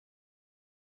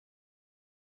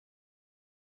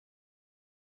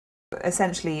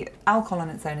Essentially, alcohol on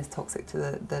its own is toxic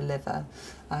to the liver.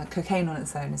 Cocaine on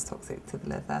its own is toxic to the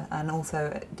liver and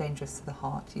also dangerous to the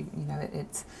heart. You know,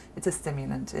 it's a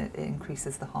stimulant. It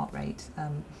increases the heart rate.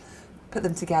 Put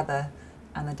them together,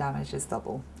 and the damage is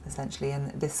double, essentially. And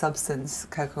this substance,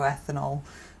 co-ethanol,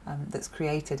 that's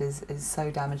created is so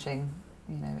damaging,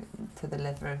 you know, to the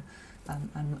liver.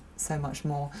 And so much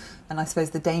more. And I suppose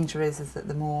the danger is that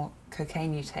the more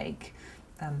cocaine you take,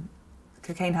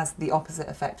 cocaine has the opposite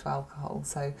effect to alcohol.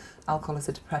 So alcohol is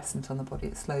a depressant on the body.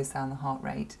 It slows down the heart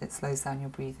rate, it slows down your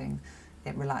breathing,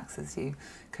 it relaxes you.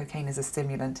 Cocaine is a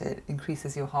stimulant. It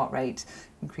increases your heart rate,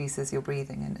 increases your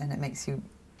breathing, and it makes you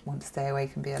want to stay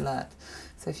awake and be alert.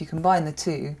 So if you combine the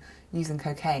two, using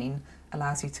cocaine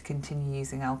allows you to continue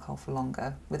using alcohol for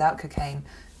longer. Without cocaine,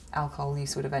 alcohol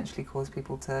use would eventually cause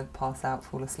people to pass out,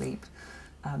 fall asleep.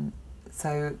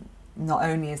 So not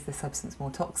only is this substance more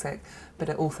toxic, but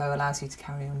it also allows you to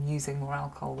carry on using more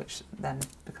alcohol, which then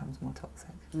becomes more toxic.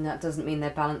 And that doesn't mean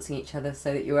they're balancing each other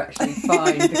so that you're actually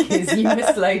fine because you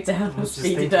have slowed down or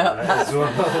speeded up.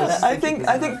 I think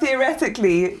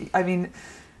theoretically, I mean,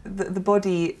 the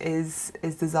body is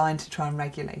designed to try and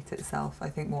regulate itself. I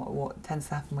think what tends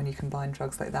to happen when you combine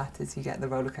drugs like that is you get the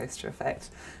roller coaster effect,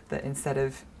 that instead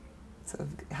of sort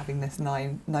of having this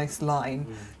nice line,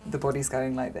 the body's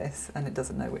going like this and it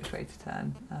doesn't know which way to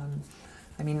turn.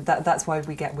 I mean, that's why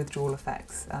we get withdrawal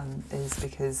effects, is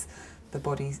because the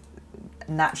body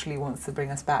naturally wants to bring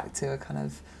us back to a kind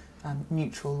of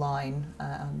neutral line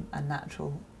and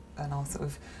natural and our sort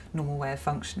of normal way of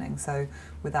functioning. So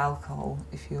with alcohol,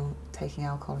 if you're taking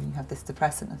alcohol and you have this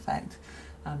depressant effect,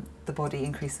 the body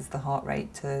increases the heart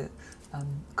rate to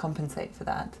compensate for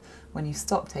that. When you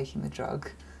stop taking the drug,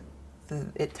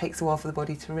 it takes a while for the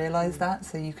body to realise that,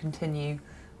 so you continue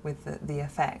with the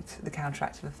effect, the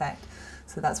counteractive effect.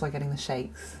 So that's why getting the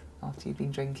shakes after you've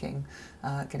been drinking,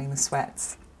 getting the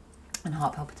sweats and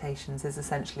heart palpitations is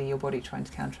essentially your body trying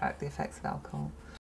to counteract the effects of alcohol.